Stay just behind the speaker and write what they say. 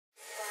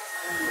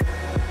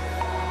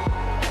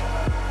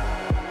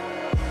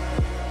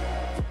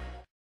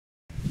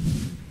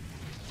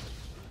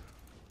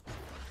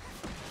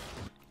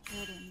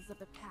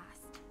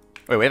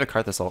Wait, we have a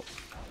cart this ult.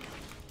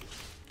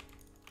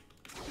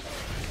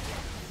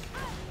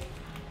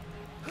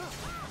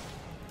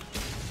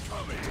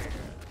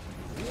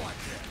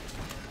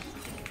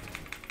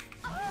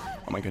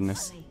 Oh my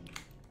goodness.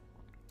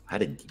 How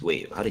did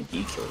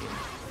he kill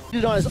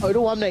him? On his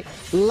Oda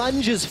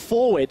lunges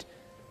forward.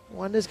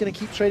 Wonder's going to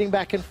keep trading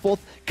back and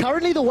forth.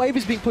 Currently, the wave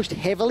is being pushed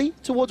heavily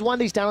towards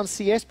Wonder. He's down on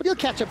CS, but he'll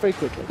catch up very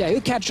quickly. Yeah, he'll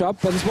catch up,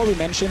 but it's what we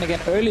mentioned again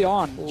early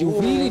on. You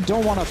really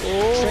don't want to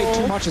trade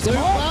too much.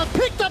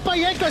 Picked up by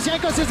Jankos.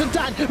 Jankos isn't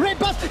done. Red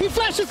buff. He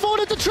flashes forward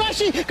into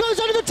Trashy. Goes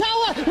under the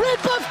tower.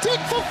 Red buff tick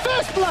for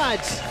first blood.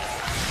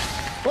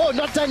 Oh,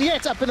 not done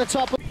yet. Up in the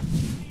top.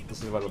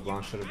 This is what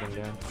LeBlanc should have been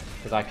doing,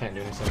 because I can't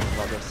do anything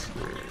about this.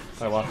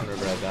 So I walk on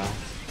River Red down.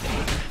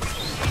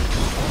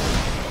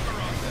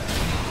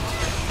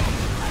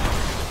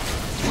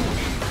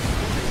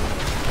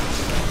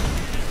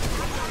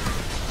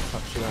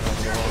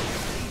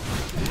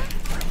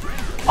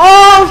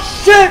 Oh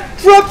shit!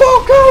 Triple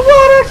kill!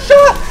 What a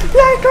shot!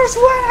 Lakers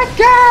win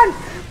again!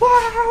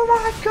 Oh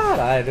my god!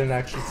 I didn't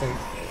actually think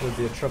it would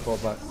be a triple,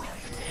 but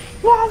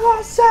what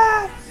was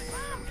that?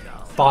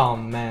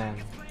 Bomb man.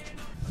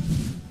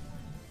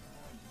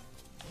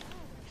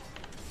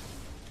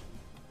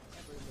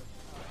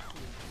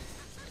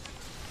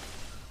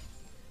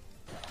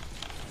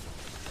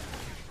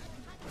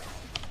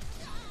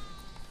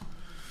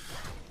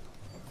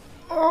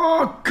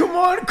 Oh, come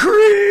on,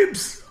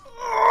 creeps!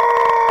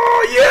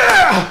 Oh,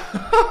 yeah!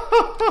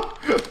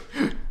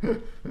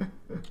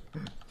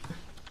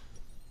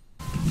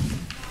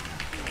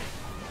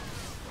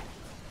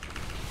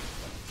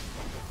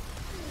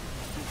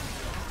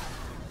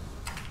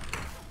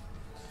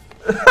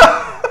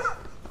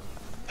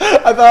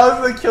 I thought I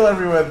was gonna kill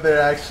everyone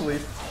there, actually.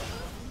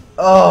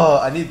 Oh,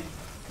 I need...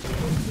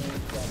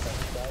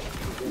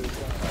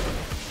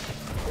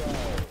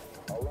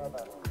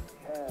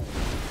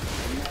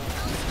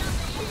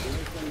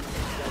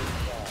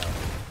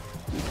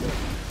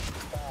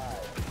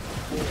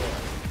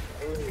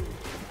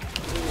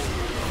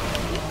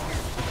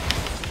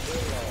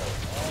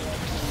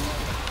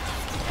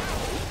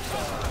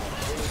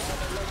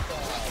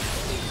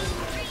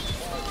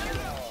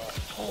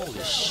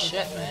 Holy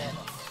shit, man.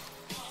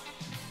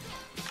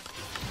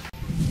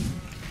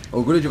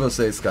 Orgulho de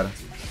vocês, cara.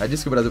 É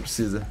disso que o Brasil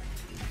precisa.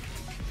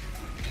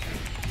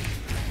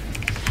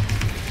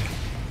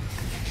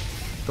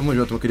 Tamo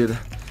junto, meu querido.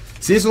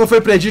 Se isso não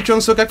foi predict, eu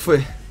não sei o que é que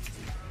foi.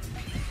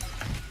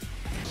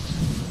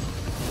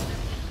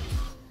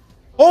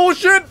 Oh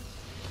shit!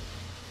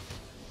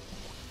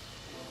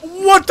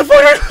 What the fuck?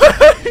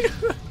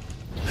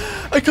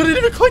 I couldn't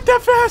even click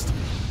that fast!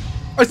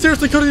 I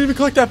seriously couldn't even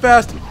click that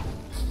fast!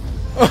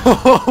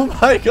 Oh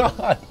my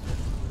god!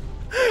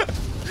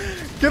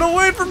 Get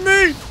away from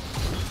me!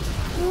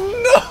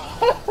 No!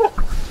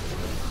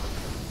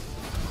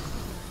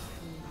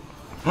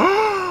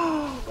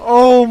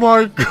 Oh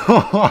my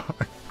god!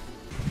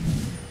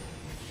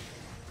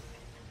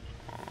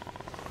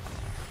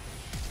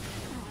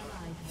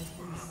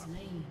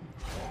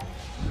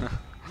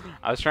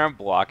 I was trying to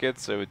block it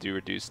so it would do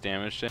reduced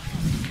damage to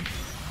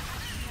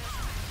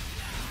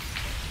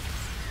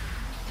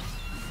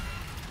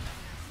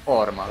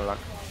Ormallak.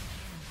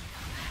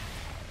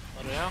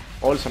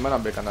 Ol se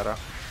menabbi kanara.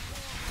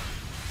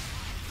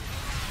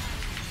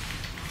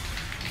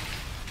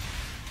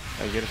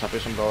 Γύρι θα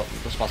πίσω με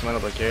το σπασμένο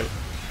το kill.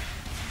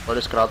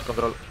 Χωρίς crowd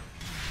control.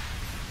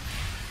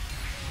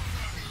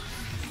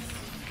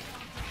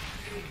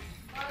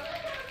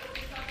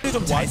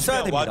 좀 잘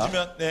써야 됩니다.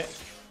 와주면 네.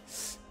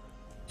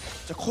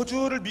 자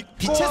커즈를 믿고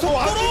빛의 속도로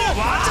와주면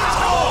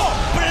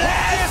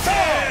블레스!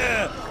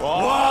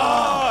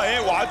 와, 예,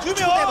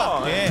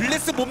 와주면 예.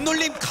 블레스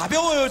몸놀림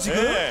가벼워요 지금.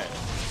 예.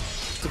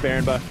 To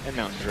Baron buff and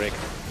Mountain Drake.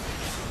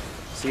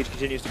 Siege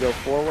continues to go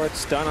forward.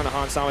 Stun on a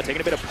Hansama,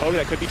 taking a bit of poke.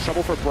 That could be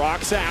trouble for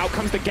Broxa. Out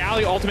comes the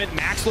Galley ultimate.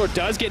 Maxlord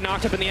does get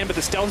knocked up in the end, but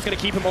the stealth is going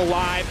to keep him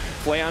alive.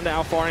 Flay onto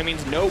Alfari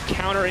means no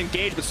counter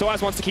engage, but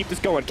Soaz wants to keep this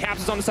going.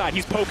 Caps is on the side.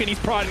 He's poking, he's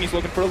prodding, he's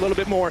looking for a little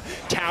bit more.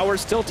 Tower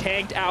still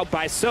tanked out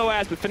by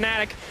Soaz, but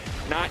Fnatic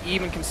not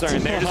even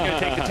concerned. They're just going to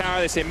take the tower.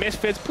 They say,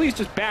 Misfits, please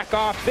just back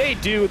off. They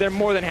do. They're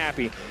more than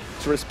happy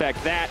to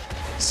respect that.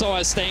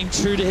 Soaz staying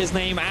true to his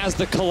name as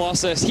the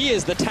Colossus. He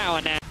is the tower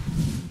now.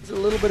 There's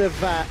a little bit of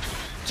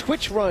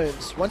Twitch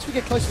roams once we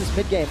get close to this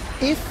mid game,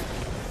 if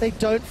they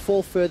don't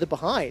fall further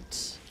behind.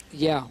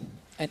 Yeah,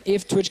 and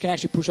if Twitch can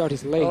actually push out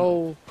his lane.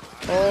 Oh,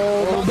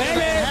 baby!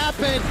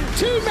 Happen.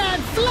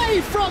 Two-man flay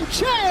from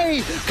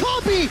Che.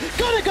 Copy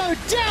gonna go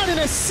down in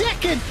a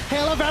second.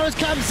 Halo Varus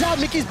comes out.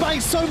 Mickey's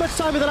buying so much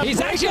time with it. He's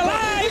actually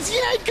alive. It's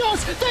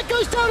Jankos that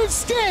goes down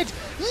instead.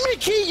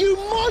 Mickey, you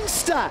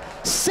monster,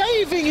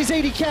 saving his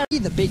 80 carry.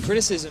 The big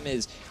criticism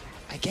is,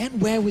 again,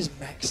 where was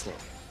Maxlord?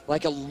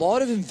 Like, a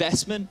lot of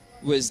investment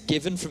was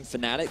given from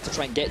Fnatic to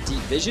try and get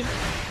deep vision,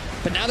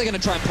 but now they're going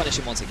to try and punish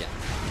him once again.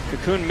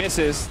 Cocoon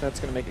misses. That's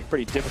going to make it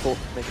pretty difficult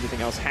to make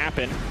anything else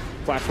happen.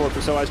 Flash forward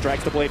for Soaz,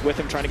 drags the blade with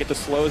him, trying to get the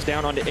slows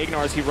down onto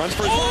Ignar as he runs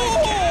for his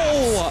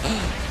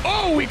life.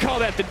 Oh, we call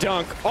that the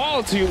dunk.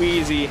 All too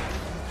easy.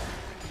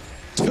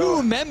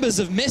 Two members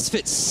of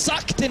Misfits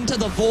sucked into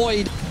the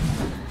void.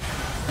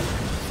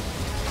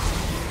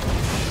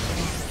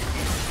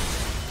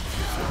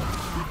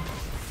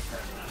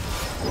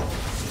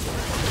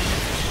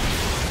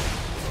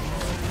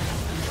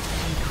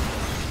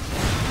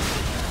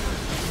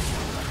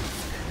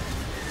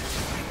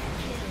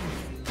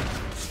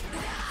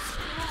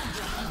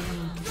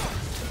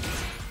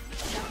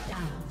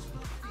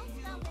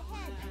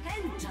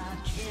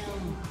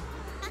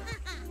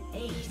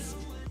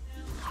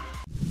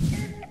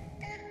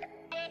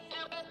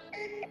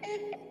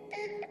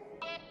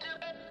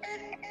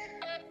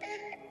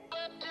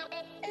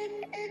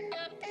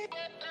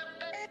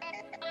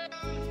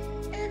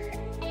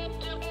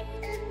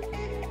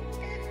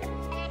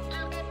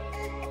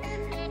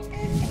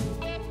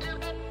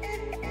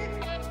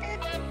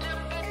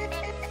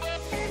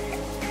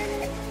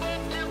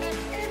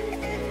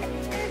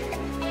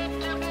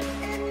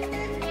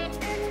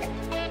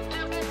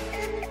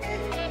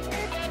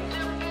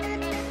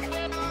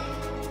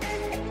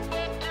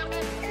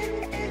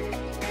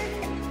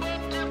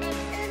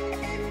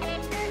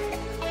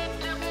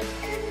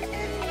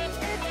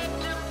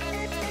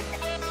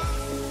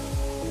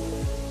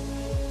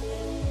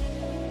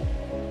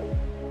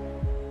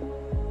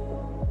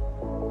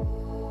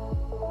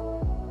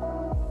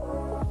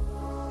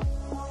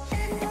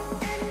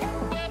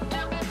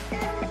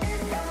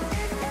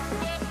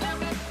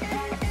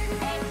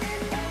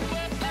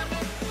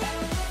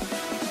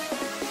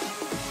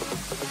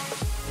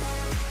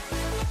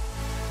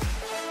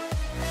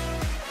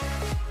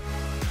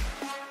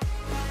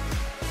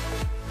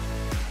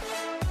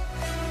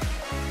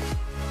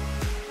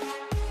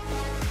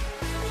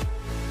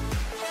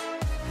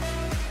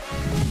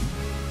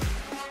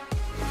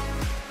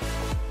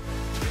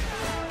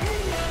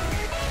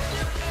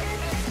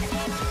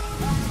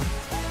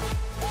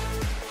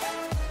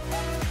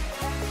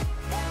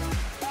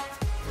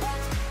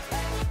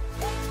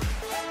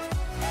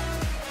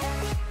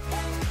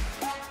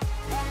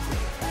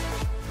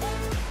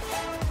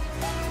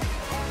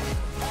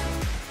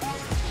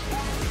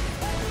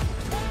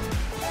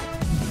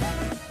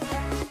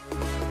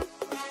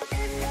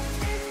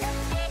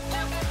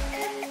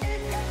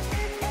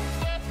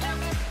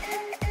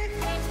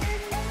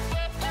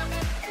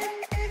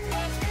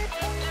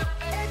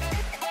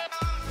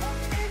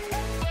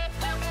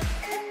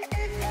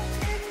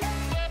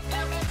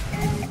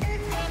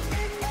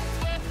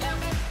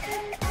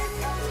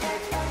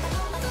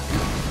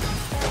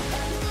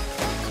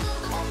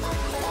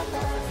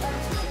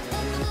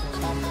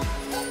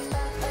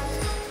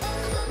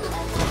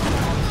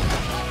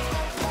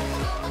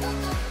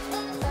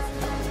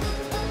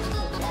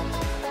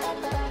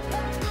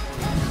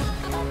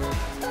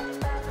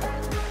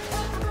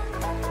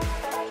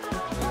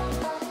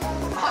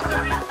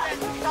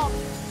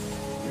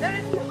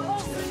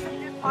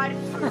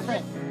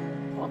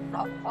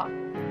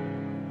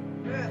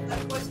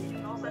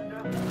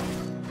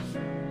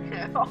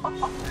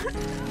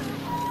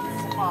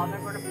 Faen, jeg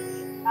går det